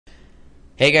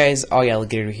Hey guys,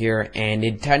 iAligator here, and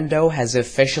Nintendo has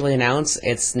officially announced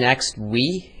its next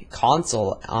Wii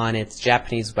console on its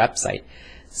Japanese website.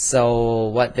 So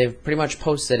what they've pretty much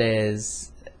posted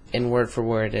is, in word for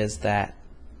word, is that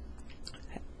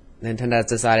Nintendo has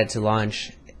decided to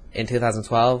launch in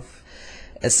 2012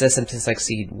 a system to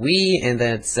succeed Wii, and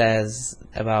then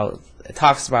it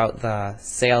talks about the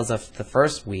sales of the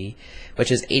first Wii, which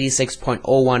is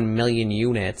 86.01 million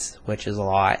units, which is a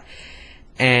lot.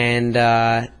 And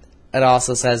it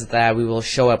also says that we will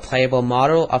show a playable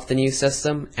model of the new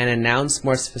system and announce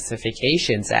more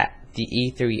specifications at the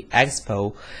E3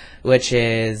 Expo, which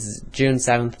is June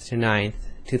 7th to 9th,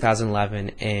 2011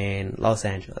 in Los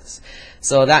Angeles.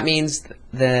 So that means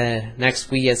the next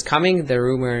Wii is coming. The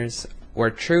rumors were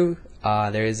true.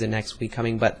 There is a next Wii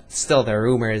coming, but still there are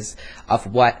rumors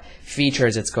of what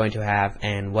features it's going to have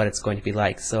and what it's going to be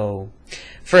like. So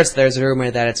first, there's a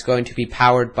rumor that it's going to be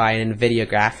powered by an NVIDIA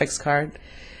graphics card.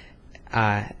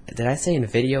 Did I say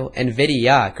NVIDIA?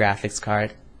 NVIDIA graphics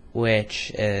card,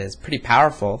 which is pretty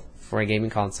powerful for a gaming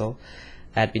console.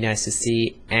 That'd be nice to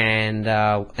see. And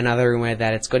another rumor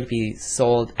that it's going to be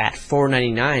sold at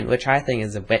 $499, which I think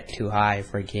is a bit too high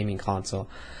for a gaming console.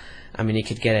 I mean, you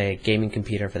could get a gaming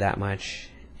computer for that much,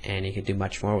 and you could do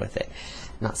much more with it.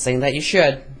 Not saying that you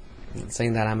should. Not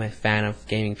saying that I'm a fan of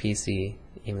gaming PC,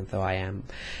 even though I am.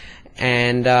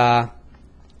 And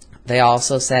they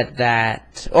also said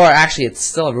that, or actually it's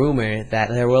still a rumor, that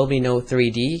there will be no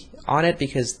 3D on it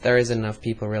because there isn't enough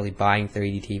people really buying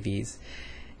 3D TVs.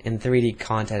 And 3D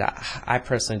content, I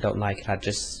personally don't like it. I'd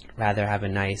just rather have a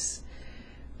nice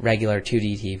regular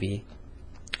 2D TV.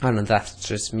 I don't know, that's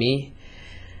just me.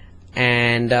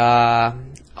 And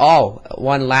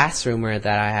one last rumor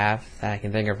that I have that I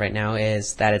can think of right now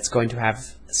is that it's going to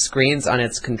have screens on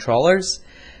its controllers.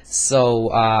 So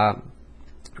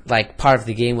like part of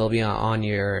the game will be on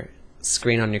your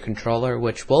screen on your controller,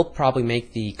 which will probably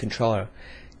make the controller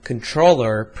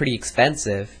pretty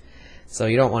expensive. So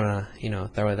you don't want to,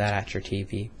 throw that at your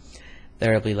TV.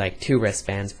 There will be like 2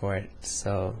 wristbands for it,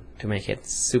 so to make it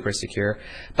super secure.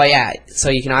 But yeah, so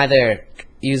you can either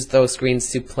use those screens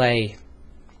to play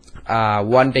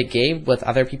one big game with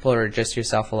other people or just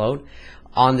yourself alone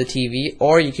on the TV,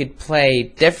 or you could play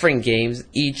different games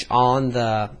each on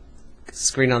the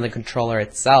screen on the controller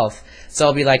itself. So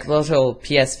it'll be like little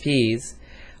PSPs,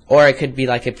 or it could be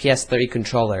like a PS3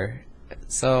 controller.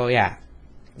 So yeah,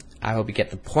 I hope you get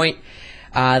the point.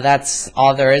 That's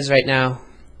all there is right now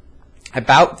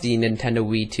about the Nintendo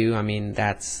Wii 2. I mean,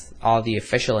 that's all the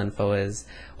official info is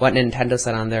what Nintendo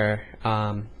said on their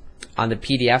on the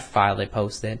PDF file they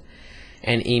posted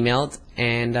and emailed,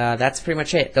 and that's pretty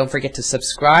much it. Don't forget to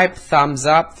subscribe, thumbs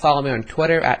up, follow me on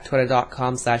Twitter at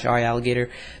twitter.com/iAligator.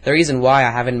 The reason why I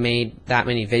haven't made that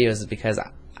many videos is because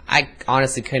I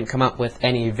honestly couldn't come up with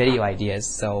any video ideas.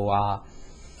 So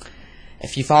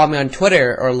if you follow me on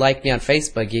Twitter or like me on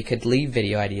Facebook, you could leave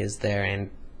video ideas there,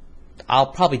 and I'll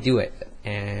probably do it.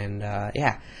 And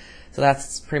yeah, so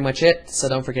that's pretty much it. So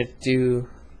don't forget to do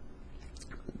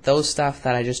those stuff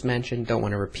that I just mentioned. Don't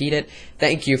want to repeat it.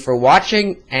 Thank you for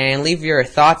watching, and leave your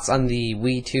thoughts on the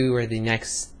Wii 2 or the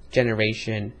next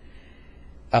generation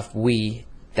of Wii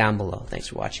down below. Thanks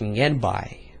for watching again.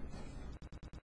 Bye.